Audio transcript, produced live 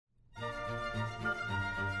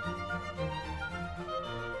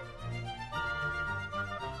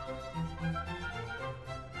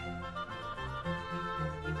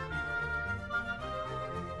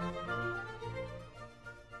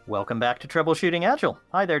Welcome back to Troubleshooting Agile.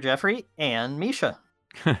 Hi there, Jeffrey and Misha.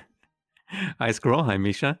 Hi, Squirrel. Hi,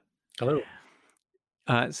 Misha. Hello.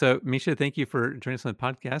 So, Misha, thank you for joining us on the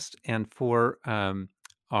podcast. And for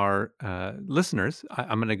our listeners,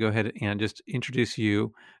 I'm going to go ahead and just introduce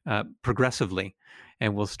you progressively.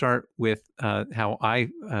 And we'll start with how I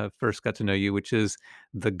first got to know you, which is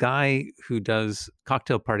the guy who does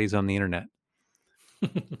cocktail parties on the internet.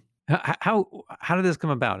 How did this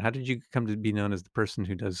come about? How did you come to be known as the person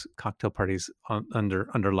who does cocktail parties under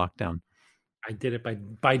lockdown? I did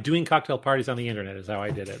it by doing cocktail parties on the internet is how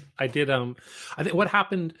I did it. I did I think what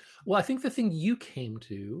happened, well, I think the thing you came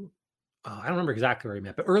to, I don't remember exactly where we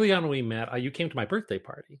met, but early on when we met, you came to my birthday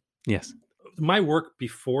party. Yes. My work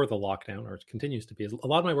before the lockdown, or it continues to be, a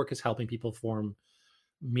lot of my work is helping people form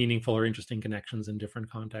meaningful or interesting connections in different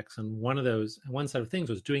contexts. And one set of things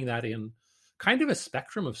was doing that in kind of a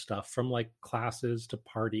spectrum of stuff, from like classes to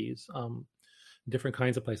parties, different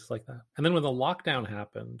kinds of places like that. And then when the lockdown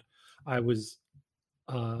happened, I was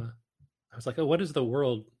like, oh, what does the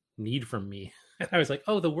world need from me? And I was like,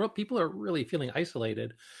 oh, the world, people are really feeling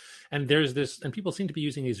isolated. And there's this, and people seem to be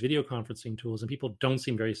using these video conferencing tools, and people don't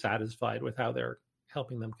seem very satisfied with how they're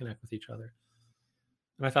helping them connect with each other.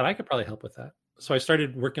 And I thought I could probably help with that. So I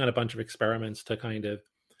started working on a bunch of experiments to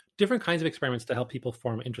different kinds of experiments to help people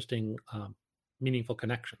form interesting, meaningful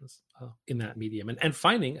connections in that medium. And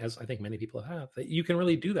finding, as I think many people have, that you can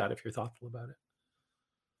really do that if you're thoughtful about it.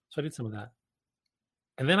 So I did some of that.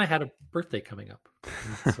 And then I had a birthday coming up.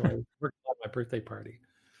 So I worked on my birthday party.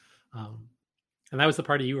 And that was the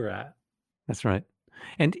party you were at. That's right.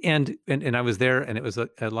 And I was there, and it was a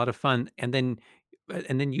lot of fun. And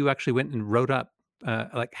then you actually went and wrote up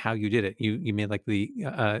like how you did it. You made like the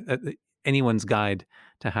anyone's guide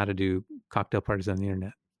to how to do cocktail parties on the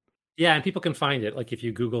internet. Yeah, and people can find it. Like if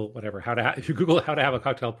you Google whatever, if you Google how to have a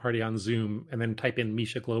cocktail party on Zoom, and then type in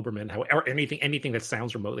Misha Glouberman, or anything that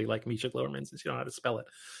sounds remotely like Misha Glouberman, since you don't know how to spell it,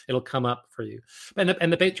 it'll come up for you. And the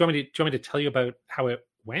do you want me to tell you about how it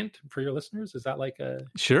went for your listeners? Is that like a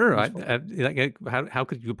sure? How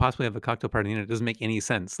could you possibly have a cocktail party on the internet? It doesn't make any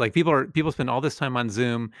sense. Like people spend all this time on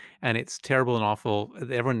Zoom, and it's terrible and awful.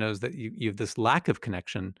 Everyone knows that you have this lack of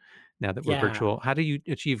connection now that we're virtual. How do you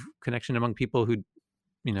achieve connection among people who,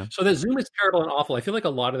 you know? So the Zoom is terrible and awful. I feel like a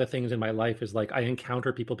lot of the things in my life is like I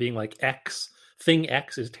encounter people being like thing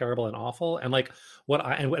X is terrible and awful, and like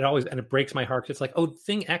it breaks my heart. It's like, oh,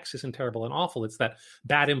 thing X isn't terrible and awful. It's that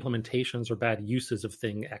bad implementations or bad uses of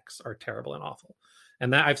thing X are terrible and awful.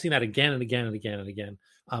 And that I've seen that again and again and again and again.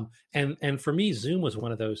 And for me, Zoom was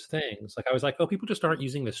one of those things. Like I was like, oh, people just aren't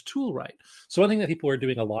using this tool right. So one thing that people were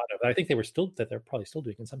doing a lot of, I think they're probably still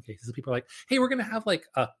doing in some cases, is people are like, hey, we're going to have like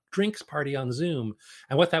a drinks party on Zoom.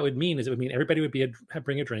 And what that would mean is it would mean everybody would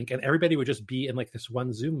bring a drink, and everybody would just be in like this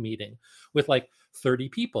one Zoom meeting with like 30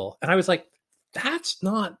 people. And I was like, that's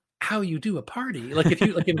not how you do a party. Like if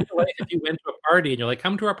you like in real life, if you went to a party and you're like,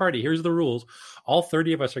 come to our party, here's the rules. All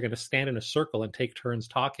 30 of us are going to stand in a circle and take turns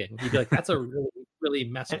talking. You'd be like, that's a really, really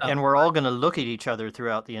messed up. And we're all going to look at each other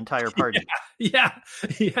throughout the entire party. Yeah.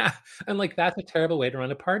 And like, that's a terrible way to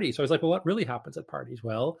run a party. So I was like, well, what really happens at parties?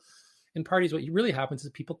 Well, in parties, what really happens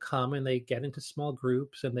is people come and they get into small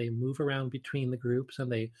groups, and they move around between the groups,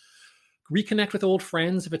 and they reconnect with old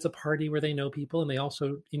friends if it's a party where they know people, and they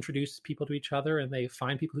also introduce people to each other, and they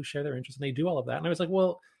find people who share their interests, and they do all of that. And I was like,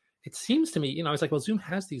 well, it seems to me, I was like, well, Zoom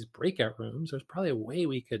has these breakout rooms. There's probably a way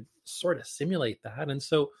we could sort of simulate that. And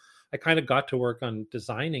so I kind of got to work on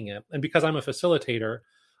designing it. And because I'm a facilitator,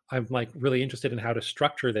 I'm like really interested in how to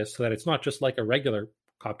structure this so that it's not just like a regular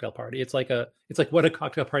cocktail party. It's like what a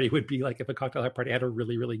cocktail party would be like if a cocktail party had a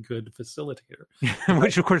really, really good facilitator.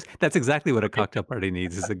 Which, of course, that's exactly what a cocktail party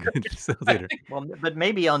needs, is a good facilitator. Well, but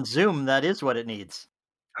maybe on Zoom, that is what it needs.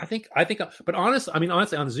 I think, but honestly,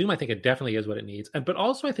 on Zoom, I think it definitely is what it needs. But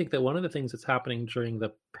also, I think that one of the things that's happening during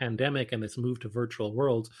the pandemic and this move to virtual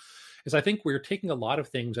worlds is I think we're taking a lot of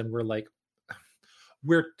things and we're like,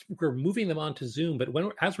 we're moving them onto Zoom, but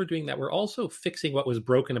as we're doing that, we're also fixing what was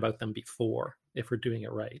broken about them before, if we're doing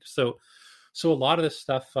it right. So a lot of this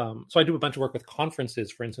stuff, so I do a bunch of work with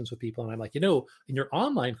conferences, for instance, with people, and I'm like, in your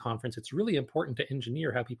online conference, it's really important to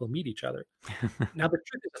engineer how people meet each other. Now, the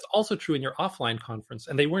truth is, it's also true in your offline conference,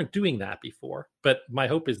 and they weren't doing that before, but my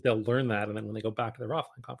hope is they'll learn that, and then when they go back to their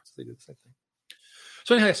offline conferences, they do the same thing.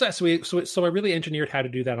 So anyway, so I really engineered how to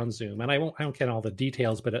do that on Zoom, and I won't get all the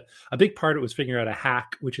details, but a big part of it was figuring out a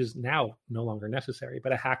hack, which is now no longer necessary,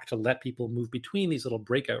 but a hack to let people move between these little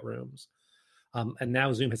breakout rooms. And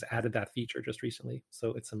now Zoom has added that feature just recently,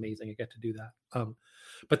 so it's amazing I get to do that.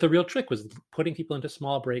 But the real trick was putting people into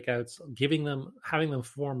small breakouts, having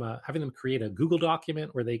them create a Google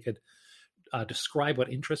document where they could describe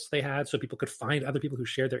what interests they had so people could find other people who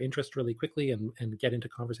shared their interests really quickly and get into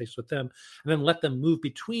conversations with them, and then let them move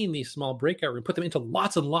between these small breakout rooms, put them into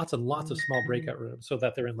lots and lots and lots of small breakout rooms so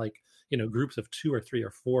that they're in like, groups of 2 or 3 or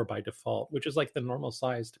 4 by default, which is like the normal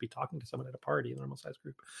size to be talking to someone at a party, a normal size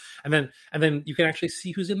group. And then you can actually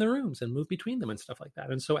see who's in the rooms and move between them and stuff like that.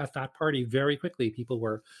 And so at that party, very quickly, people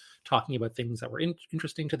were talking about things that were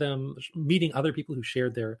interesting to them, meeting other people who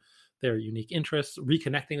shared their unique interests,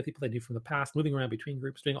 reconnecting with people they knew from the past, moving around between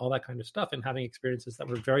groups, doing all that kind of stuff, and having experiences that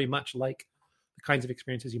were very much like the kinds of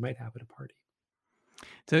experiences you might have at a party.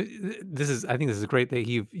 So I think this is great that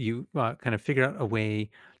you kind of figured out a way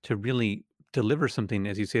to really deliver something,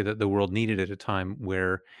 as you say, that the world needed at a time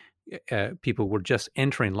where people were just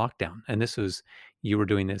entering lockdown. And you were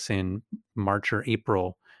doing this in March or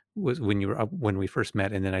April was when we first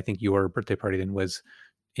met. And then I think your birthday party then was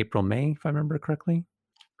April, May, if I remember correctly.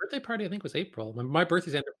 Birthday party, I think, was April. My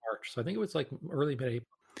birthday's end of March, so I think it was like early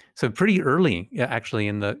mid-April. So pretty early, actually,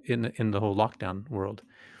 in the whole lockdown world.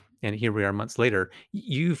 And here we are months later.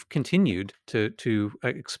 You've continued to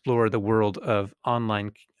explore the world of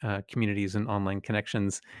online communities and online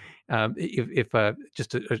connections. If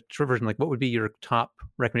just a short version, like what would be your top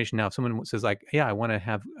recommendation now? If someone says like, yeah, I want to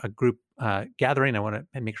have a group gathering, I want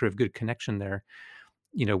to make sure we have good connection there.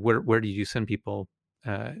 Where do you send people?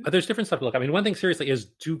 There's different stuff to look. I mean, one thing seriously is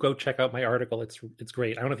do go check out my article. It's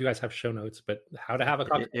great. I don't know if you guys have show notes, but how to have a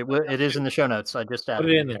cocktail. It is in the show notes. I just added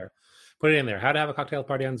Put it in there. How to have a cocktail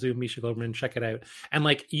party on Zoom. Misha Glouberman, check it out. And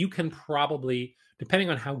like you can probably,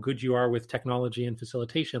 depending on how good you are with technology and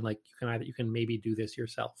facilitation, like you can maybe do this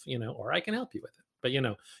yourself, or I can help you with it. But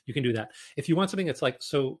you can do that. If you want something that's like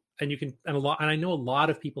so, and I know a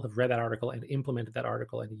lot of people have read that article and implemented that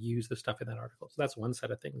article and used the stuff in that article. So that's one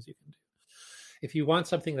set of things you can do. If you want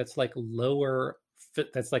something that's like lower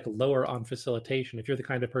on facilitation, if you're the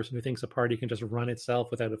kind of person who thinks a party can just run itself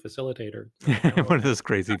without a facilitator, one of those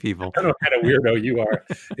crazy people. I don't know what kind of weirdo you are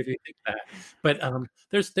if you think that. But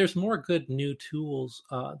there's more good new tools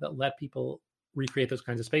that let people recreate those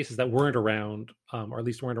kinds of spaces that weren't around, or at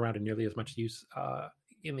least weren't around in nearly as much use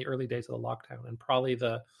in the early days of the lockdown. And probably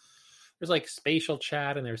there's like Spatial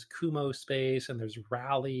Chat, and there's Kumo Space, and there's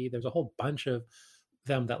Rally. There's a whole bunch of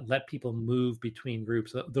them that let people move between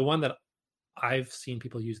groups. The one that I've seen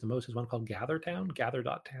people use the most is one called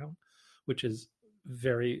gather.town, which is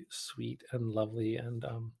very sweet and lovely and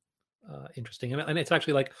interesting. And it's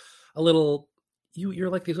actually like a little, you're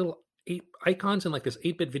like these little 8 icons in like this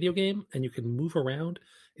 8-bit video game, and you can move around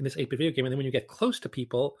in this 8-bit video game. And then when you get close to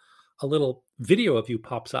people, a little video of you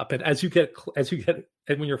pops up. And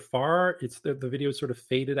and when you're far, it's the video is sort of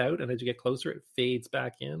faded out. And as you get closer, it fades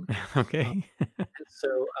back in. Okay.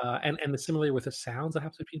 So, and similarly with the sounds that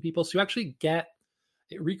happen between people. So you actually it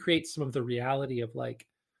recreates some of the reality of like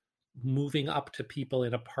moving up to people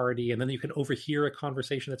in a party, and then you can overhear a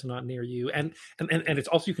conversation that's not near you. And it's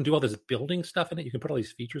also, you can do all this building stuff in it. You can put all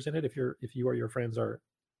these features in it if you or your friends are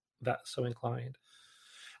that so inclined.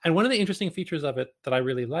 And one of the interesting features of it that I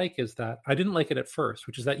really like is that I didn't like it at first,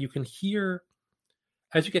 which is that you can hear,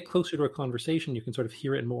 as you get closer to a conversation, you can sort of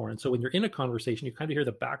hear it more. And so when you're in a conversation, you kind of hear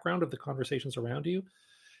the background of the conversations around you.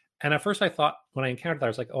 And at first I thought, when I encountered that, I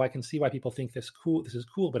was like, oh, I can see why people think this is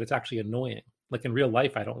cool, but it's actually annoying. Like in real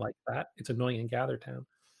life, I don't like that. It's annoying in GatherTown.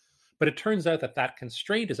 But it turns out that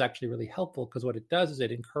constraint is actually really helpful, because what it does is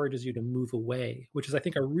it encourages you to move away, which is, I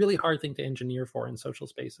think, a really hard thing to engineer for in social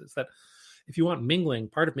spaces. That if you want mingling,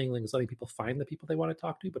 part of mingling is letting people find the people they want to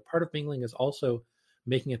talk to, but part of mingling is also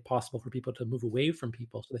making it possible for people to move away from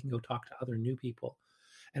people so they can go talk to other new people.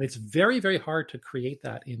 And it's very, very hard to create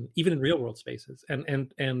that even in real world spaces.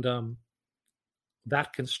 And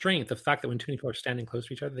that constraint, the fact that when 2 people are standing close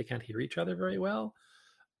to each other, they can't hear each other very well,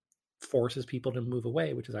 forces people to move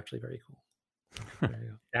away, which is actually very cool.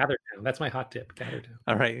 GatherTown. That's my hot tip. GatherTown.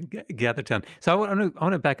 All right, GatherTown. So I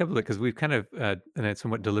want to back up a bit, because we've kind of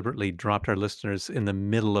somewhat deliberately dropped our listeners in the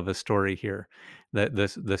middle of a story here.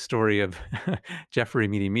 The story of Jeffrey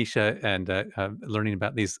meeting Misha and learning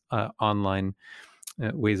about these online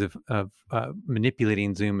ways of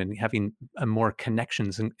manipulating Zoom and having more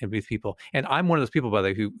connections with people. And I'm one of those people, by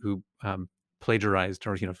the way, who plagiarized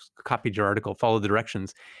or copied your article, followed the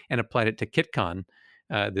directions, and applied it to KitCon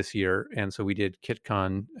this year. And so we did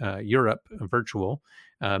KitCon Europe virtual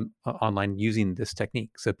online using this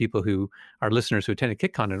technique. So people who are listeners who attended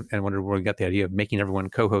KitCon and wondered where we got the idea of making everyone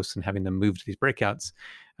co-hosts and having them move to these breakouts.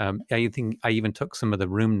 I think I even took some of the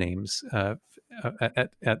room names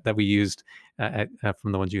that we used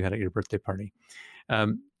from the ones you had at your birthday party.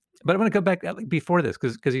 But I want to go back before this,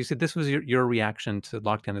 because you said this was your reaction to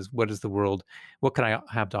lockdown is what can I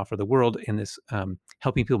have to offer the world in this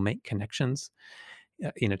helping people make connections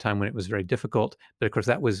in a time when it was very difficult. But of course,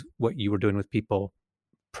 that was what you were doing with people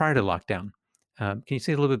prior to lockdown. Can you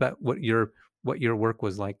say a little bit about what your work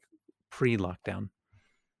was like pre-lockdown?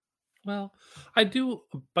 Well, I do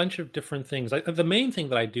a bunch of different things. The main thing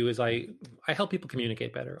that I do is I help people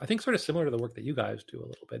communicate better. I think sort of similar to the work that you guys do a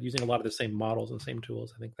little bit, using a lot of the same models and same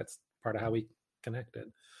tools. I think that's part of how we connected.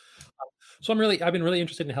 So I've been really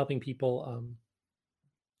interested in helping people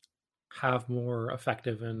have more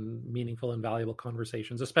effective and meaningful and valuable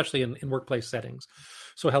conversations, especially in workplace settings.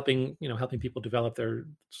 So helping people develop their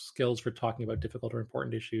skills for talking about difficult or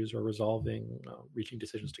important issues, or resolving, reaching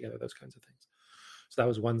decisions together, those kinds of things. So that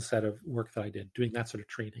was one set of work that I did, doing that sort of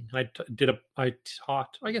training. And I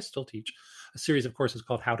taught, I guess still teach, a series of courses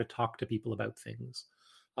called How to Talk to People About Things,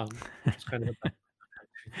 which is kind of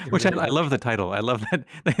which I love the title. I love that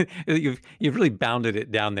you've really bounded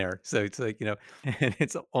it down there. So it's like, and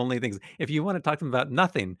it's only things. If you want to talk to them about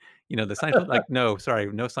nothing, the Seinfeld, like, no, sorry,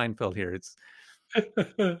 no Seinfeld here. It's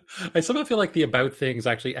I somehow feel like the about things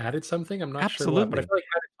actually added something. I'm not absolutely sure what, but I feel like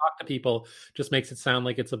how to talk to people just makes it sound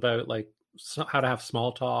like it's about like how to have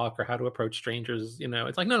small talk or how to approach strangers.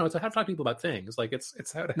 It's like, no, it's how to talk to people about things. Like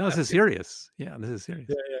it's how to. No, this is serious. Yeah, this is serious.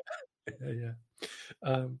 Yeah.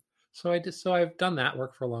 So I've done that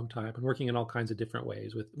work for a long time and working in all kinds of different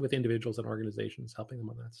ways with individuals and organizations, helping them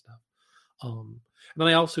on that stuff. And then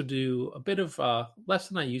I also do a bit of less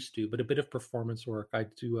than I used to, but a bit of performance work. I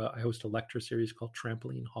host a lecture series called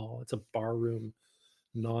Trampoline Hall. It's a barroom,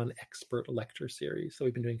 non-expert lecture series. So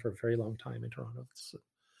we've been doing for a very long time in Toronto. It's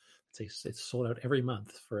sold out every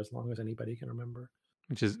month for as long as anybody can remember.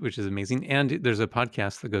 Which is amazing. And there's a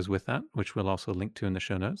podcast that goes with that, which we'll also link to in the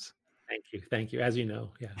show notes. Thank you. As you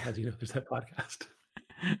know, there's that podcast.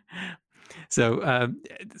 So,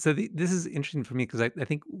 this is interesting for me because I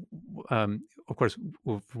think, of course,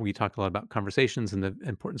 we talk a lot about conversations and the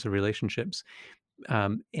importance of relationships,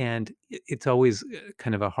 and it's always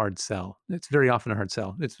kind of a hard sell. It's very often a hard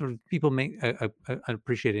sell. It's people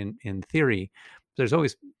appreciate it in theory. There's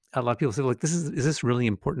always a lot of people say, like, is this really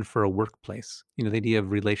important for a workplace? The idea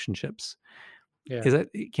of relationships. Yeah.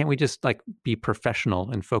 Can't we just like be professional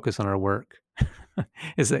and focus on our work?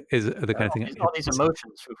 is the kind of thing. All these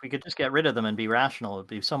emotions, if we could just get rid of them and be rational, it'd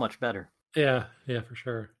be so much better. Yeah, for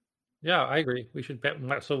sure. Yeah, I agree. We should bet.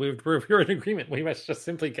 So we're in agreement. We must just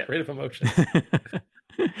simply get rid of emotions.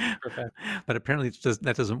 But apparently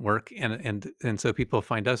that doesn't work, and so people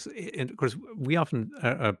find us, and of course we often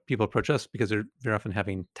people approach us because they're often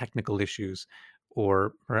having technical issues,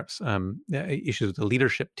 or perhaps issues with the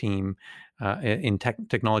leadership team in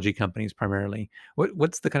technology companies primarily.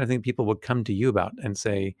 What's the kind of thing people would come to you about and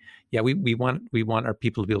say, yeah, we want our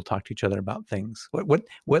people to be able to talk to each other about things?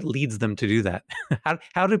 What leads them to do that?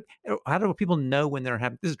 how do people know when they're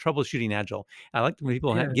having this is troubleshooting agile? I like when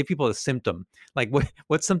people give people a symptom, like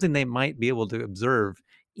what's something they might be able to observe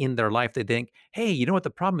in their life. They think, hey, you know what the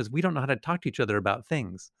problem is? We don't know how to talk to each other about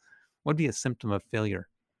things. What would be a symptom of failure?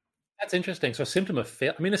 That's interesting. So a symptom of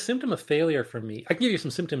failure for me, I can give you some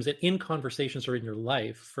symptoms in conversations or in your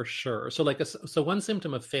life for sure. So so one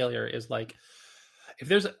symptom of failure is like, if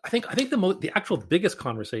there's, I think the actual biggest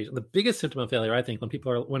conversation, the biggest symptom of failure, I think when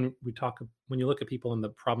you look at people and the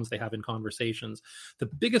problems they have in conversations, the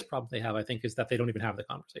biggest problem they have, I think, is that they don't even have the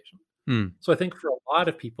conversation. So I think for a lot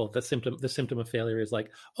of people, the symptom of failure is like,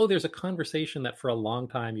 oh, there's a conversation that for a long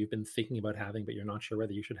time you've been thinking about having, but you're not sure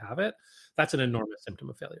whether you should have it. That's an enormous symptom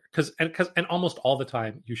of failure and almost all the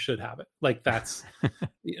time you should have it. Like that's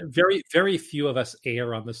very, very few of us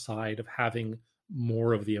err on the side of having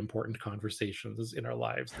more of the important conversations in our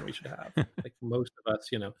lives than we should have. Like most of us,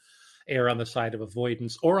 err on the side of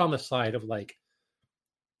avoidance or on the side of like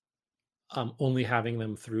only having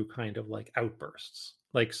them through kind of like outbursts.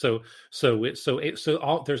 Like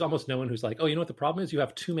there's almost no one who's like, oh, you know what the problem is? You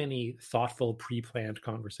have too many thoughtful, pre-planned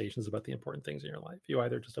conversations about the important things in your life. You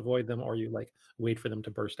either just avoid them or you like wait for them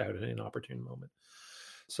to burst out in an opportune moment.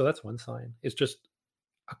 So that's one sign. It's just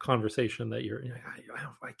a conversation that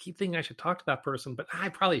I keep thinking I should talk to that person, but I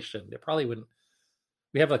probably shouldn't. It probably wouldn't.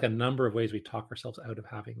 We have like a number of ways we talk ourselves out of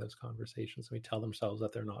having those conversations. And we tell themselves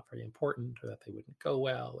that they're not very important or that they wouldn't go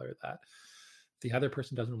well or that the other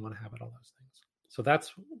person doesn't want to have it, all those things. So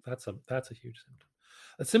that's a huge symptom.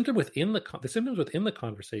 The symptoms within the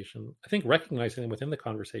conversation, I think recognizing them within the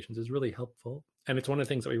conversations is really helpful. And it's one of the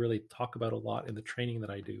things that we really talk about a lot in the training that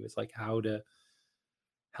I do is like how to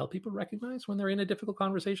help people recognize when they're in a difficult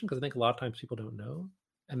conversation, because I think a lot of times people don't know.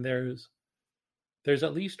 And there's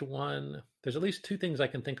at least two things I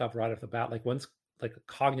can think of right off the bat. Like like a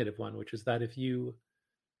cognitive one, which is that if you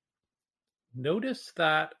notice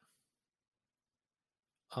that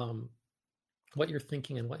what you're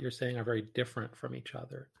thinking and what you're saying are very different from each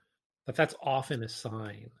other, that's often a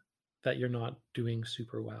sign that you're not doing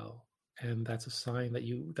super well, and that's a sign that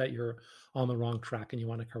you're on the wrong track and you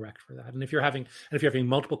want to correct for that. And if you're having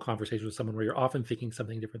multiple conversations with someone where you're often thinking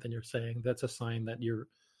something different than you're saying, that's a sign that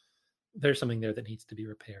there's something there that needs to be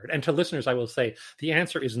repaired. And to listeners, I will say the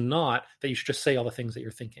answer is not that you should just say all the things that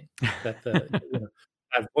you're thinking. That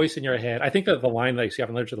that voice in your head. I think that the line that you see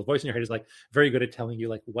often in literature, the voice in your head is like very good at telling you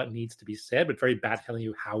like what needs to be said, but very bad at telling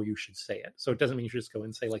you how you should say it. So it doesn't mean you should just go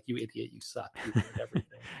and say like, "You idiot, you suck, you ruined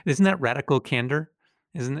everything." Isn't that radical candor?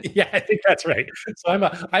 Isn't it? Yeah, I think that's right.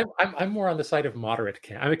 So I'm more on the side of moderate.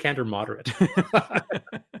 I'm a candor moderate. I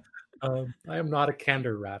am not a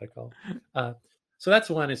candor radical. So that's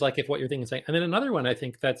one, is like if what you're thinking is saying. And then another one I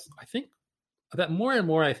think that more and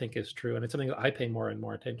more I think is true, and it's something that I pay more and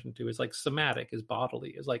more attention to, is like somatic, is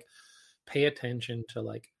bodily, is like pay attention to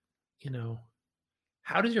like,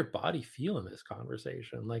 how does your body feel in this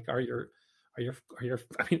conversation? Like are your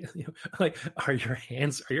I mean, like are your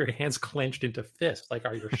hands clenched into fists? Like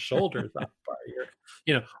are your shoulders up? Are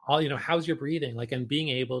your how's your breathing? Like, and being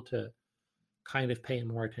able to kind of pay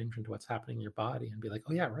more attention to what's happening in your body and be like,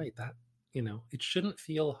 oh yeah, right, that it shouldn't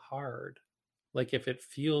feel hard. Like if it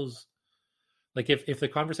feels like if the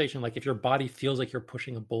conversation, like if your body feels like you're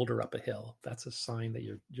pushing a boulder up a hill, that's a sign that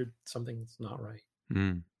you're something's not right.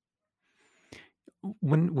 Mm.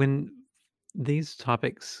 When these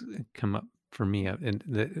topics come up for me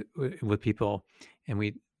with people,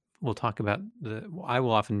 and we'll talk about I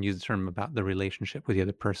will often use the term about the relationship with the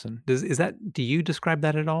other person. Do you describe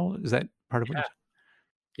that at all? Is that part of what?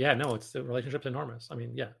 Yeah, no, it's the relationship's enormous. I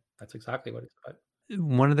mean, yeah, that's exactly what it's about.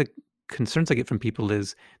 One of the concerns I get from people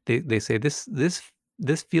is they say this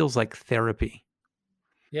feels like therapy.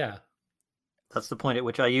 Yeah. That's the point at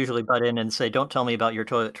which I usually butt in and say, don't tell me about your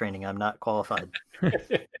toilet training. I'm not qualified.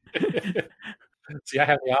 See, I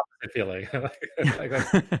have the opposite feeling.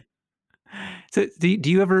 So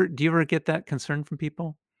do you ever get that concern from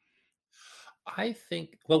people? I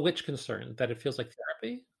think, well, which concern? That it feels like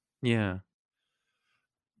therapy? Yeah.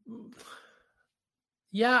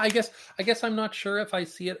 Yeah, I guess I'm not sure if I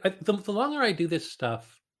see it. The longer I do this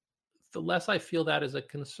stuff, the less I feel that as a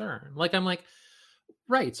concern. Like I'm like,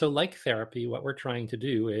 right. So like therapy, what we're trying to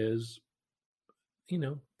do is,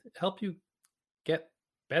 help you get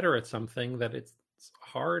better at something that it's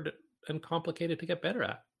hard and complicated to get better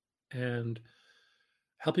at, and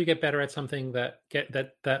help you get better at something that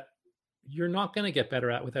you're not going to get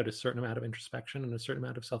better at without a certain amount of introspection and a certain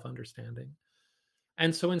amount of self-understanding.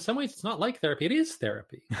 And so in some ways it's not like therapy, it is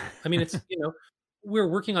therapy. I mean, it's, we're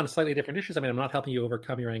working on slightly different issues. I mean, I'm not helping you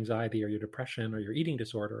overcome your anxiety or your depression or your eating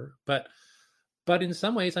disorder, but in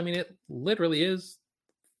some ways, I mean, it literally is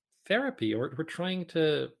therapy. Or we're trying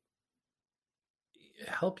to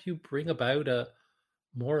help you bring about a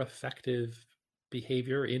more effective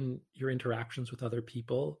behavior in your interactions with other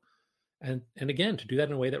people. And again, to do that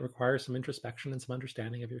in a way that requires some introspection and some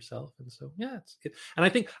understanding of yourself. And so, yeah, and I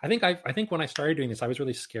think when I started doing this, I was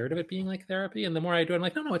really scared of it being like therapy. And the more I do it, I'm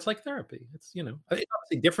like, no, it's like therapy. It's, it's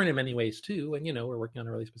obviously different in many ways too. And, we're working on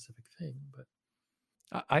a really specific thing, but.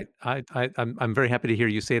 I'm very happy to hear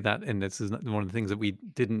you say that, and this is one of the things that we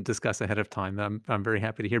didn't discuss ahead of time. I'm very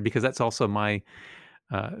happy to hear, because that's also my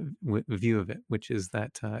view of it, which is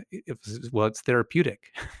that it's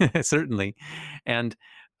therapeutic, certainly, and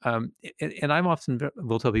I'm often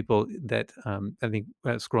will tell people that I think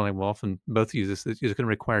Squirrel will often both use this. It's going to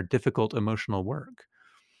require difficult emotional work.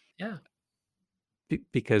 Yeah,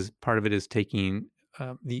 because part of it is taking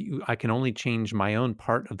I can only change my own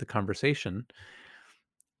part of the conversation.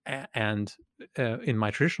 And in my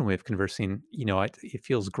traditional way of conversing, it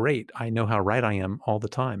feels great. I know how right I am all the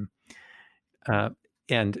time.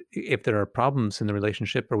 And if there are problems in the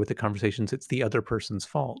relationship or with the conversations, it's the other person's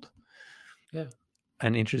fault. Yeah.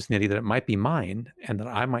 An interesting idea that it might be mine and that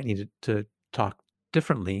I might need to talk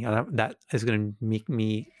differently. And that is going to make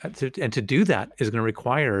me, and to do that is going to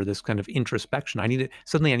require this kind of introspection. I need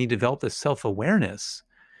to develop this self-awareness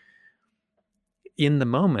in the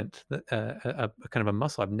moment, a kind of a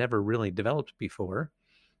muscle I've never really developed before.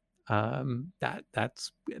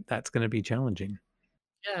 That's going to be challenging.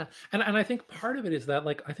 Yeah, and I think part of it is that,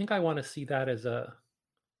 like, I think I want to see that as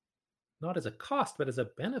not as a cost, but as a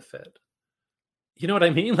benefit. You know what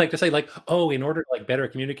I mean? Like to say, like, oh, in order to like better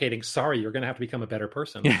communicating, sorry, you're going to have to become a better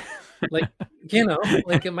person. Yeah. Like,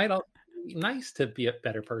 like it might all be nice to be a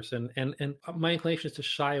better person, and my inclination is to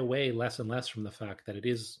shy away less and less from the fact that it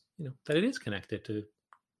is, that it is connected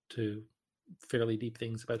to fairly deep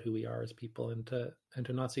things about who we are as people, and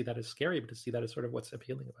to not see that as scary, but to see that as sort of what's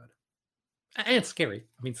appealing about it. And it's scary.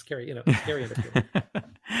 I mean, scary, scary and appealing.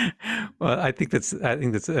 Well, I think that's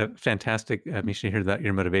fantastic, Misha, to hear that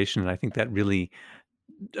your motivation, and I think that really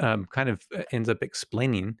kind of ends up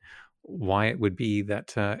explaining why it would be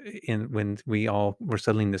that when we all were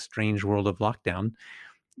settling this strange world of lockdown,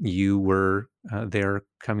 you were there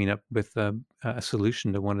coming up with a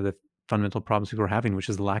solution to one of the fundamental problems people were having, which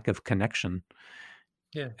is lack of connection.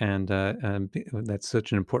 Yeah. And that's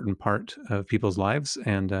such an important part of people's lives,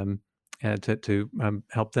 and to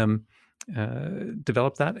help them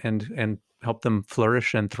develop that and help them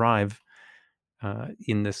flourish and thrive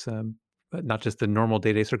in this, not just the normal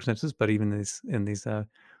day-to-day circumstances, but even in these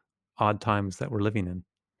odd times that we're living in.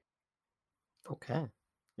 Okay.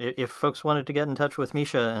 If folks wanted to get in touch with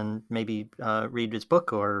Misha and maybe read his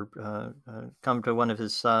book or come to one of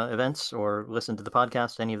his events or listen to the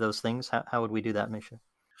podcast, any of those things, how would we do that, Misha?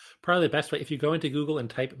 Probably the best way, if you go into Google and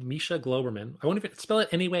type Misha Glouberman, I won't even spell it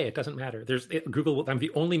any way, it doesn't matter. Google, I'm the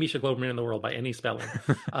only Misha Glouberman in the world by any spelling.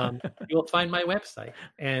 You'll find my website.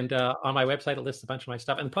 And on my website, it lists a bunch of my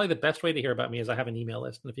stuff. And probably the best way to hear about me is I have an email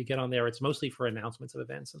list. And if you get on there, it's mostly for announcements of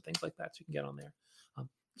events and things like that. So you can get on there.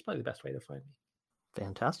 It's probably the best way to find me.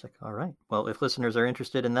 Fantastic. All right. Well, if listeners are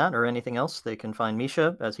interested in that or anything else, they can find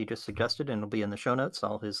Misha, as he just suggested, and it'll be in the show notes,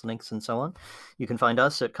 all his links and so on. You can find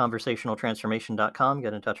us at conversationaltransformation.com.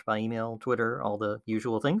 Get in touch by email, Twitter, all the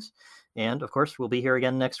usual things. And, of course, we'll be here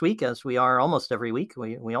again next week, as we are almost every week.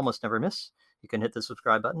 We almost never miss. You can hit the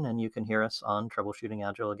subscribe button, and you can hear us on Troubleshooting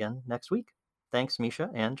Agile again next week. Thanks, Misha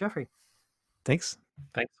and Jeffrey. Thanks.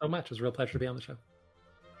 Thanks so much. It was a real pleasure to be on the show.